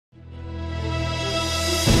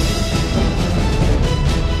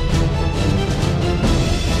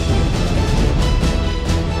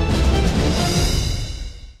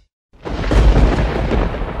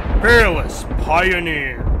Fearless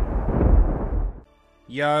Pioneer.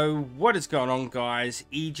 Yo, what is going on, guys?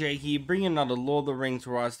 EJ here, bringing another Lotr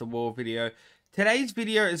Rise To War video. Today's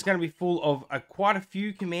video is going to be full of quite a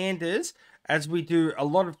few commanders, as we do a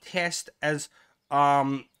lot of tests, as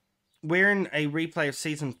we're in a replay of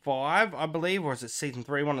Season 5, I believe, or is it Season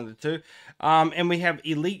 3, one of the two, and we have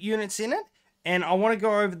elite units in it, and I want to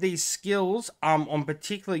go over these skills on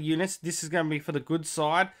particular units. This is going to be for the good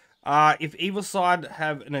side. If evil side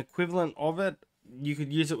have an equivalent of it, you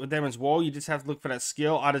could use it with them as well. You just have to look for that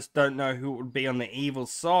skill. I just don't know who it would be on the evil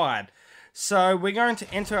side. So we're going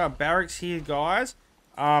to enter our barracks here, guys,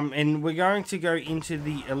 and we're going to go into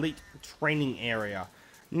the elite training area.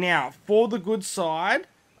 Now, for the good side,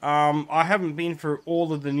 I haven't been through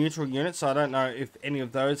all of the neutral units, so I don't know if any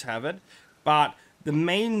of those have it, but the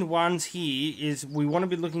main ones here is we want to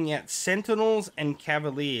be looking at Sentinels and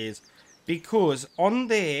Cavaliers, because on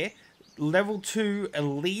their level 2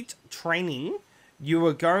 elite training, you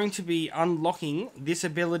are going to be unlocking this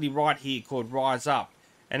ability right here called Rise Up.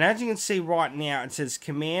 And as you can see right now, it says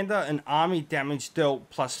Commander and Army damage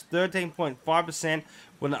dealt plus 13.5%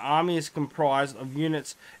 when the army is comprised of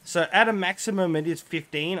units. So at a maximum it is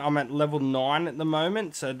 15. I'm at level 9 at the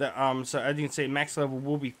moment. So that so as you can see, max level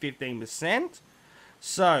will be 15%.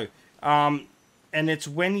 So and it's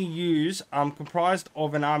when you use comprised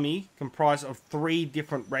of an army comprised of 3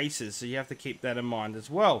 different races. So you have to keep that in mind as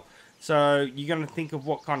well. So you're going to think of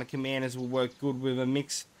what kind of commanders will work good with a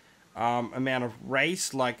mixed amount of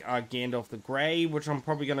race, like Gandalf the Grey, which I'm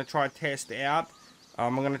probably going to try to test out.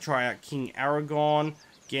 I'm going to try out King Aragon,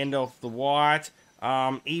 Gandalf the White,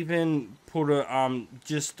 even put a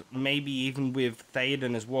just maybe even with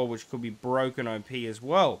Theoden as well, which could be broken OP as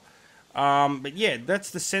well. But yeah, that's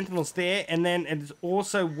the Sentinels there, and then it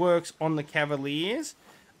also works on the Cavaliers.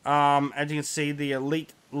 As you can see, the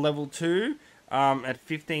elite level 2 at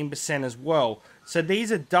 15% as well. So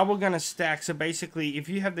these are double going to stack. So basically, if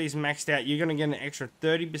you have these maxed out, you're going to get an extra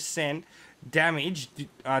 30% damage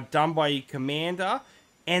done by your commander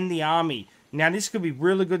and the army. Now, this could be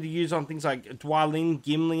really good to use on things like Dwalin,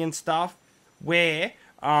 Gimli and stuff, where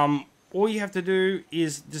all you have to do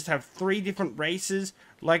is just have 3 different races.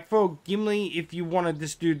 Like for Gimli, if you want to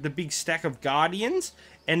just do the big stack of Guardians,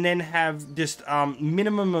 and then have just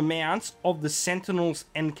minimum amounts of the Sentinels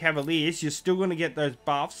and Cavaliers, you're still going to get those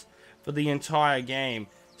buffs for the entire game.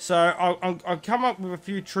 So I've come up with a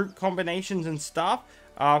few troop combinations and stuff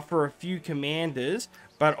for a few commanders,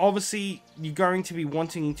 but obviously you're going to be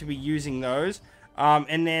wanting to be using those.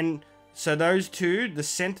 And then, so those two, the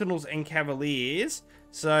Sentinels and Cavaliers.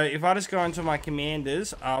 So if I just go into my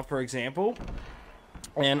commanders, for example,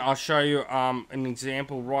 and I'll show you an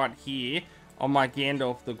example right here on my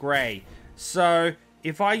Gandalf the Grey. So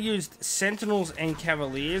if I used Sentinels and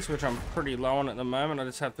Cavaliers, which I'm pretty low on at the moment, I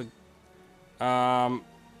just have to I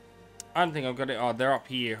don't think I've got it. Oh, they're up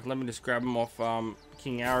here. Let me just grab them off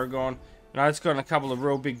King Aragon. And I just got in a couple of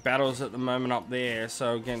real big battles at the moment up there,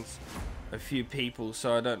 so against a few people,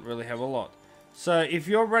 so I don't really have a lot. So if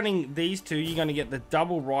you're running these two, you're going to get the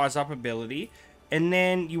double Rise Up ability, and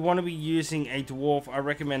then you want to be using a dwarf. I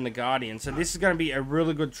recommend the Guardian. So this is going to be a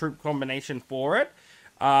really good troop combination for it.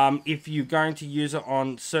 If you're going to use it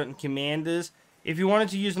on certain commanders. If you wanted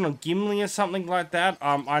to use it on Gimli or something like that,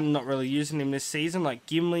 I'm not really using him this season, like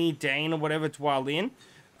Gimli, Dane, or whatever, Dwalin.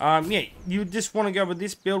 Yeah, you just want to go with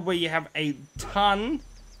this build where you have a ton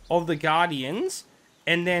of the Guardians,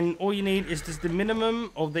 and then all you need is just the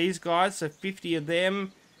minimum of these guys, so 50 of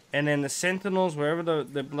them, and then the Sentinels, wherever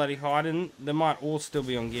they're bloody hiding, they might all still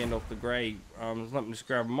be on Gandalf the Grey. Let me just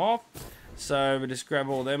grab them off. So we just grab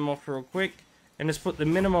all them off real quick, and just put the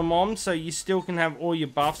minimum on, so you still can have all your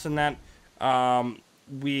buffs and that,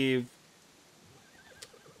 with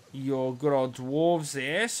your good old dwarves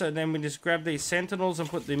there. So then we just grab these Sentinels and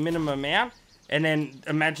put the minimum out, and then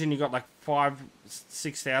imagine you got like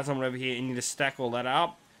 6,000 whatever here, and you just stack all that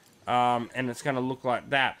up, and it's going to look like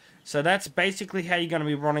that. So that's basically how you're going to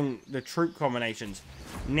be running the troop combinations.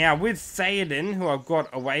 Now with Theoden, who I've got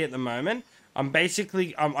away at the moment, I'm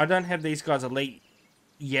basically I don't have these guys elite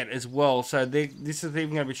yet as well, so this is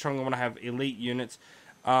even going to be stronger when I have elite units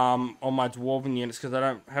on my dwarven units, because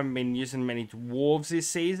I haven't been using many dwarves this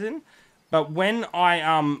season. But when I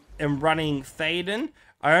am running Theoden,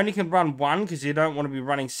 I only can run one, because you don't want to be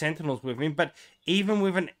running Sentinels with him. But even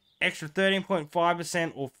with an extra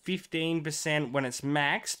 13.5% or 15% when it's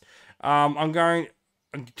maxed, I'm going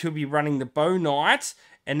to be running the Bow Knights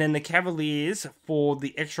and then the Cavaliers for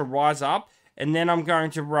the extra Rise Up, and then I'm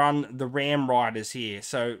going to run the Ram Riders here.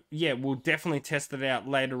 So yeah, we'll definitely test it out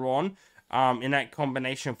later on in that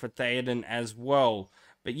combination for Theoden as well.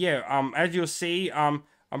 But yeah, as you'll see,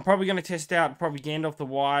 I'm probably going to test out probably Gandalf the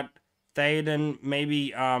White, THEODEN,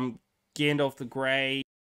 maybe Gandalf the Grey.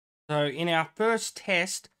 So in our first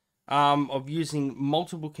test of using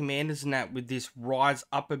multiple commanders and that with this rise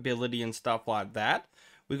up ability and stuff like that,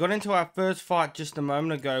 we got into our first fight just a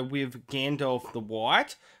moment ago with Gandalf the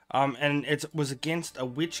White, and it was against a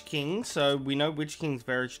Witch King, so we know Witch King's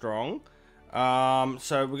very strong.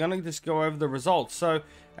 So we're going to just go over the results. So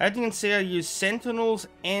as you can see, I used Sentinels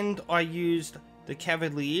and I used the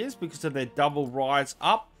Cavaliers because of their double rise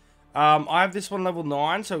up. I have this one level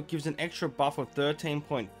 9, so it gives an extra buff of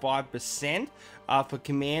 13.5% for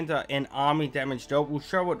commander and army damage dealt. We'll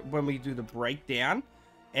show it when we do the breakdown.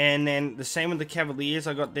 And then the same with the Cavaliers,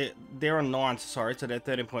 I got they're on 9, sorry, so they're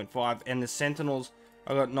 13.5. And the Sentinels,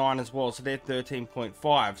 I got 9 as well, so they're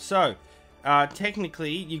 13.5. So,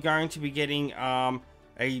 technically, you're going to be getting a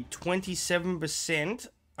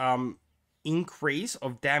 27% increase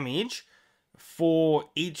of damage for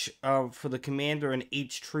each for the commander and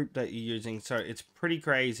each troop that you're using, so it's pretty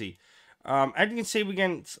crazy. As you can see, we're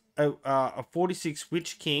against a 46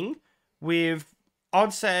 Witch King with,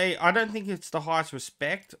 I'd say, I don't think it's the highest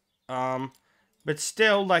respect, but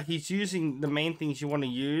still, like, he's using the main things you want to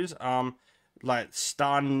use, like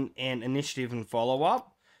stun and initiative and follow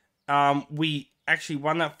up. We actually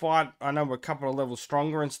won that fight. I know we're a couple of levels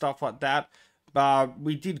stronger and stuff like that, but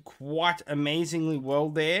we did quite amazingly well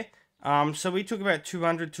there. So we took about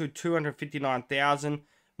 200 to 259,000,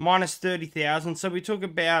 minus 30,000. So we took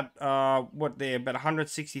about, about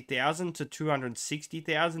 160,000 to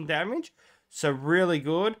 260,000 damage. So really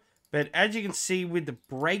good. But as you can see with the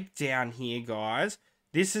breakdown here, guys,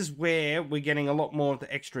 this is where we're getting a lot more of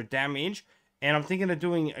the extra damage. And I'm thinking of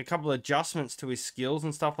doing a couple of adjustments to his skills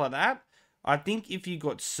and stuff like that. I think if you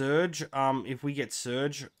got Surge, if we get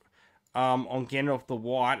Surge, on Gandalf the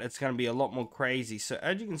White, it's going to be a lot more crazy. So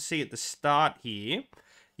as you can see at the start here,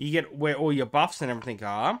 you get where all your buffs and everything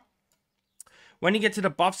are. When you get to the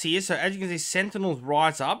buffs here, so as you can see, Sentinels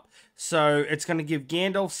rise up. So it's going to give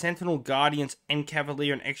Gandalf, Sentinel, Guardians, and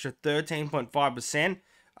Cavalier an extra 13.5%.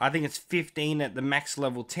 I think it's 15 at the max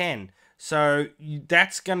level 10. So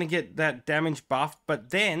that's going to get that damage buffed. But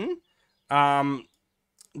then,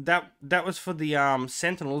 that was for the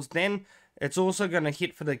Sentinels. Then it's also going to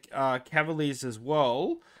hit for the Cavaliers as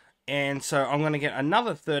well. And so I'm going to get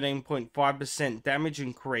another 13.5% damage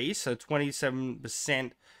increase. So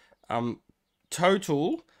 27%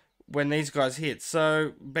 total when these guys hit.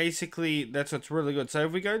 So basically, that's what's really good. So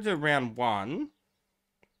if we go to round 1.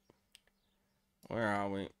 Where are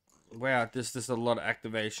we? Wow, this is a lot of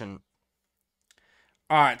activation.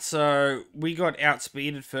 Alright, so we got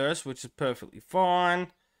outspeeded first, which is perfectly fine.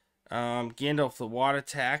 Gandalf the White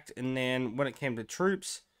attacked, and then when it came to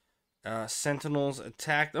troops, Sentinels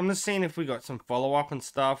attacked. I'm just seeing if we got some follow-up and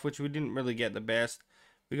stuff, which we didn't really get the best.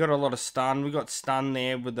 We got a lot of stun. We got stun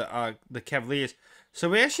there with the Cavaliers. So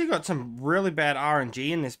we actually got some really bad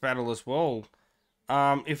RNG in this battle as well.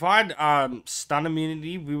 If I'd stun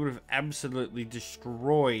immunity, we would have absolutely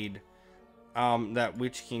destroyed that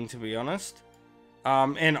Witch King, to be honest.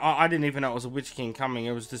 And I didn't even know it was a Witch King coming.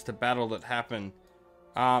 It was just a battle that happened.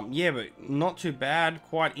 Yeah, but not too bad.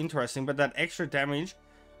 Quite interesting. But that extra damage,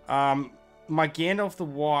 my Gandalf the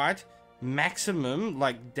White, maximum,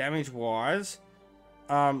 like, damage-wise,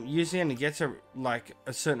 usually only gets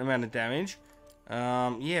a certain amount of damage.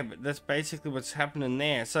 Yeah, but that's basically what's happening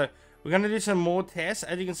there. So, we're going to do some more tests.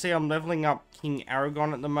 As you can see, I'm leveling up King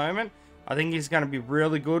Aragon at the moment. I think he's going to be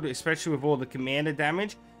really good, especially with all the commander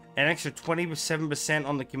damage. An extra 27%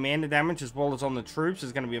 on the commander damage as well as on the troops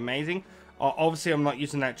is going to be amazing. Obviously, I'm not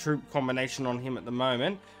using that troop combination on him at the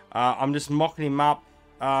moment. I'm just mocking him up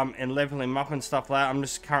and leveling him up and stuff like that. I'm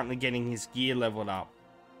just currently getting his gear leveled up.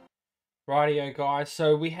 Rightio, guys.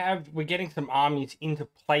 So we're getting some armies into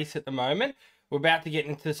place at the moment. We're about to get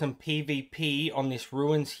into some PvP on this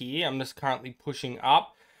ruins here. I'm just currently pushing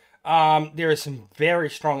up. There are some very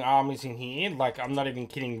strong armies in here. Like, I'm not even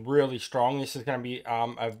kidding, really strong. This is going to be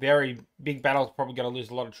a very big battle. It's probably going to lose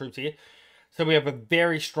a lot of troops here. So we have a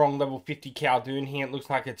very strong level 50 KHALDOON here. It looks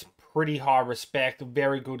like it's pretty high respect,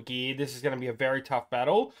 very good gear. This is going to be a very tough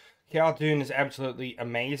battle. KHALDOON is absolutely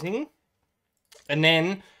amazing. And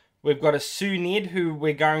then we've got a Sunid who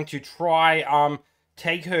we're going to try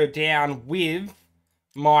take her down with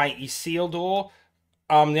my Isildur.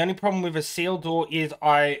 The only problem with Isildur is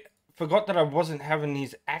I forgot that I wasn't having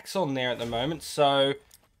his axe on there at the moment, so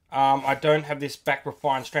I don't have this back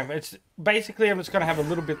refined strength. It's basically, I'm just going to have a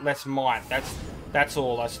little bit less might. That's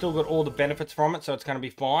all. I still got all the benefits from it, so it's going to be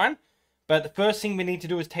fine. But the first thing we need to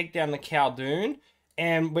do is take down the KHALDOON,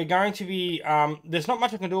 and we're going to be, there's not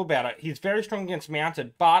much I can do about it. He's very strong against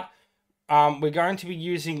mounted, but we're going to be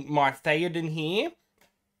using my THEODEN here,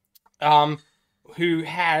 who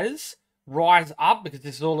has Rise Up, because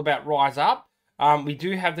this is all about Rise Up. We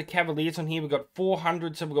do have the Cavaliers on here. We've got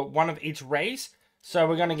 400, so we've got one of each race. So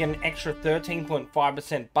we're going to get an extra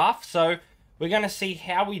 13.5% buff. So we're going to see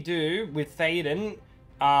how we do with THEODEN.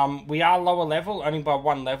 We are lower level, only by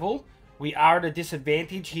 1 level. We are at a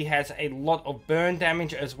disadvantage. He has a lot of burn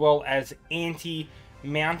damage as well as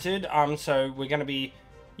anti-mounted. So we're going to be,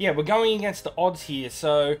 yeah, we're going against the odds here.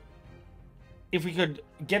 So if we could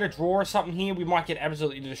get a draw or something here, we might get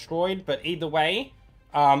absolutely destroyed. But either way,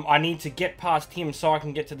 I need to get past him so I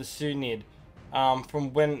can get to the Sunid.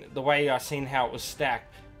 From the way I seen how it was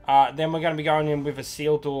stacked. Then we're going to be going in with a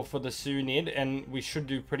seal door for the Sunid, and we should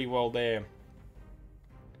do pretty well there.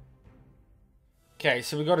 Okay,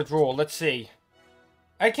 so we got a draw. Let's see.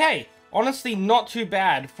 Okay, honestly, not too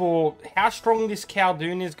bad for how strong this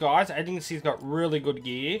KHALDOON is, guys. As you can see, he's got really good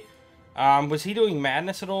gear. Was he doing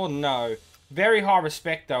madness at all? No. Very high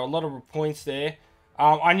respect, though. A lot of points there.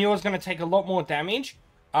 I knew I was going to take a lot more damage.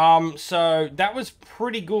 So that was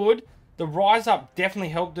pretty good. The Rise Up definitely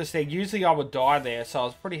helped us there. Usually I would die there, so I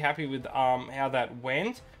was pretty happy with how that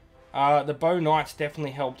went. The Bow Knights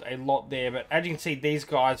definitely helped a lot there, but as you can see, these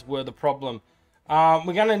guys were the problem.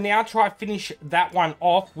 We're going to now try to finish that one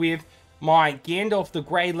off with my Gandalf the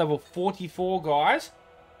Grey level 44, guys,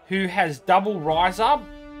 who has double Rise Up.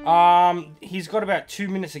 He's got about 2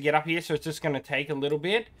 minutes to get up here, so it's just going to take a little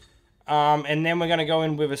bit. And then we're going to go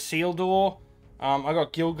in with a seal door. I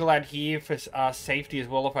got Gilgalad here for safety as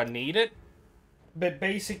well if I need it. But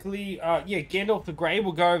basically, yeah, Gandalf the Grey,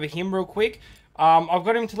 we'll go over him real quick. I've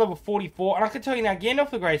got him to level 44, and I can tell you now, Gandalf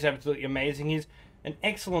the Grey is absolutely amazing. He's an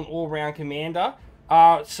excellent all-round commander.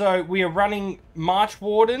 So we are running March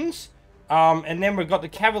Wardens, and then we've got the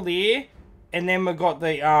Cavalier, and then we've got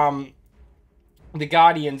the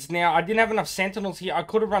Guardians. Now, I didn't have enough Sentinels here. I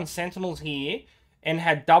could have run Sentinels here and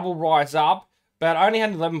had double Rise Up, but I only had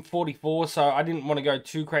 1144, so I didn't want to go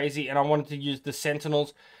too crazy, and I wanted to use the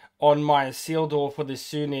Sentinels on my seal door for this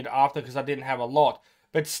Sunid after, because I didn't have a lot.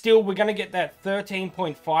 But still, we're going to get that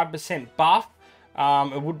 13.5% buff.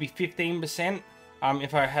 It would be 15%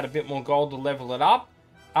 if I had a bit more gold to level it up.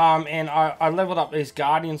 And I leveled up these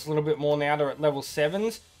Guardians a little bit more now. They're at level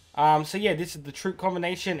 7s. So yeah, this is the troop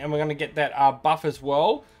combination, and we're going to get that buff as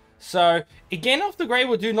well. So, again, off the Grey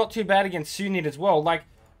will do not too bad against Sunid as well. Like,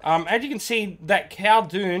 as you can see, that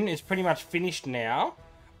KHALDOON is pretty much finished now.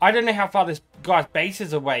 I don't know how far this guy's base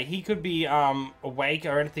is away. He could be awake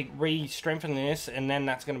or anything, re-strengthen this, and then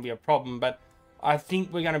that's going to be a problem. But I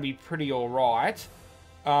think we're going to be pretty alright.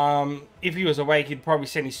 If he was awake, he'd probably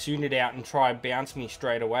send his Sunid out and try and bounce me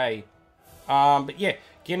straight away. But yeah,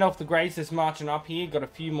 getting off the Greys is marching up here. Got a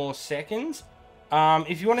few more seconds.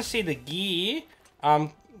 If you want to see the gear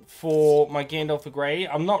for my Gandalf the Grey,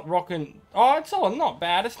 I'm not rocking... Oh, it's all not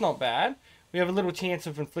bad. It's not bad. We have a little chance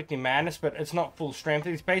of inflicting madness, but it's not full strength.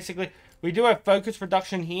 It's basically... We do have focus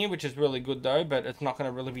reduction here, which is really good, though, but it's not going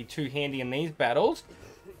to really be too handy in these battles.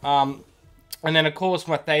 And then, of course,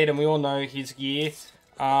 my THEODEN, we all know his gear.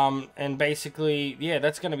 And basically, yeah,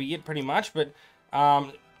 that's going to be it pretty much. But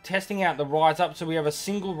testing out the Rise Up. So we have a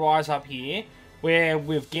single Rise Up here, where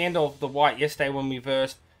with Gandalf the White yesterday when we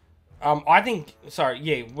versed... I think... Sorry,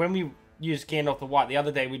 yeah, when we used Gandalf the White the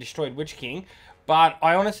other day, we destroyed WITCHKING. But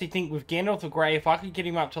I honestly think with Gandalf the Grey, if I could get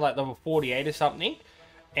him up to like level 48 or something,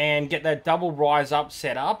 and get that double Rise Up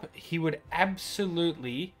set up, he would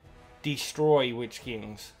absolutely destroy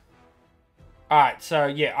WITCHKINGs. Alright, so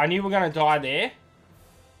yeah, I knew we were going to die there.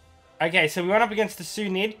 Okay, so we went up against the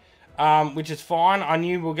Sunid, which is fine. I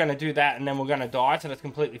knew we were going to do that and then we're going to die, so that's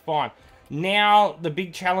completely fine. Now, the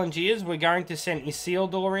big challenge is we're going to send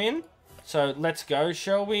Isildur in. So, let's go,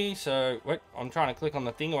 shall we? So, wait, I'm trying to click on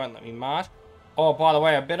the thing, it won't let me march. Oh, by the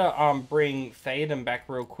way, I better bring THEODEN back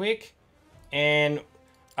real quick. And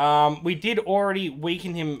we did already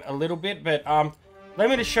weaken him a little bit, but let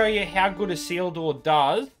me just show you how good Isildur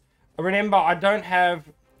does. Remember, I don't have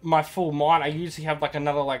my full might. I usually have like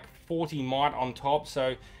another like 40 might on top,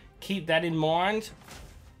 so keep that in mind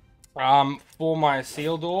for my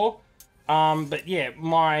Isildur. But yeah,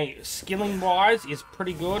 my skilling wise is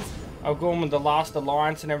pretty good. I've gone with the last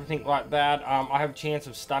alliance and everything like that. I have a chance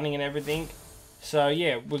of stunning and everything. So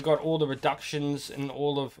yeah, we've got all the reductions and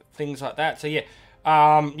all of things like that. So yeah,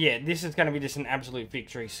 yeah, this is going to be just an absolute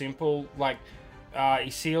victory. Simple. Like,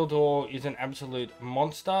 Isildur is an absolute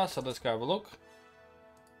monster. So let's go have a look.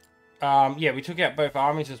 Yeah, we took out both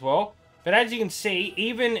armies as well. But as you can see,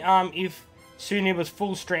 even if Sunid was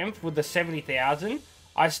full strength with the 70,000,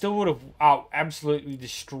 I still would have absolutely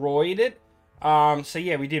destroyed it. So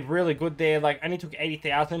yeah, we did really good there. Like, only took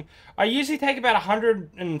 80,000. I usually take about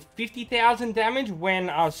 150,000 damage when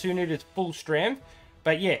Sunit is full strength.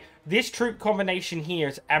 But yeah, this troop combination here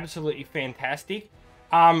is absolutely fantastic.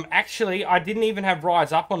 Actually, I didn't even have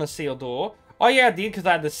Rise Up on a sealed door. Oh yeah, I did because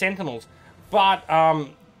I had the Sentinels. But, oh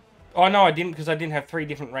no, I didn't because I didn't have 3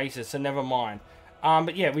 different races, so never mind.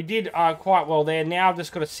 But yeah, we did quite well there. Now I've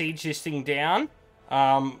just got to siege this thing down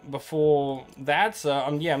before that. So,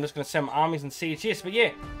 yeah, I'm just going to send my armies and siege this. But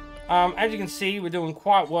yeah, as you can see, we're doing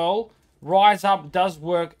quite well. Rise Up does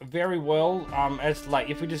work very well. As like,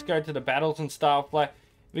 if we just go to the battles and stuff, like,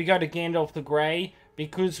 we go to Gandalf the Grey,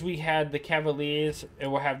 because we had the Cavaliers, it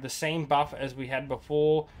will have the same buff as we had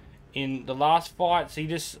before in the last fight. So you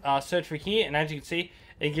just search for here, and as you can see,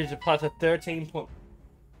 it gives a plus a 13 point.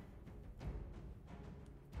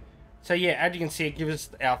 So yeah, as you can see, it gives us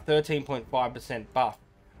our 13.5% buff.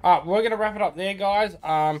 Alright, we're going to wrap it up there, guys.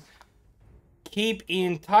 Keep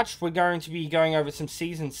in touch. We're going to be going over some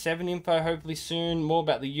Season 7 info, hopefully soon. More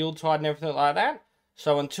about the Yuletide and everything like that.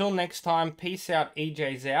 So until next time, peace out,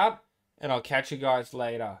 EJ's out. And I'll catch you guys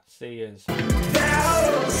later. See yous.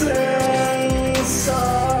 Thousands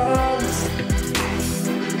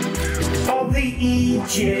of the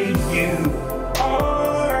EJU.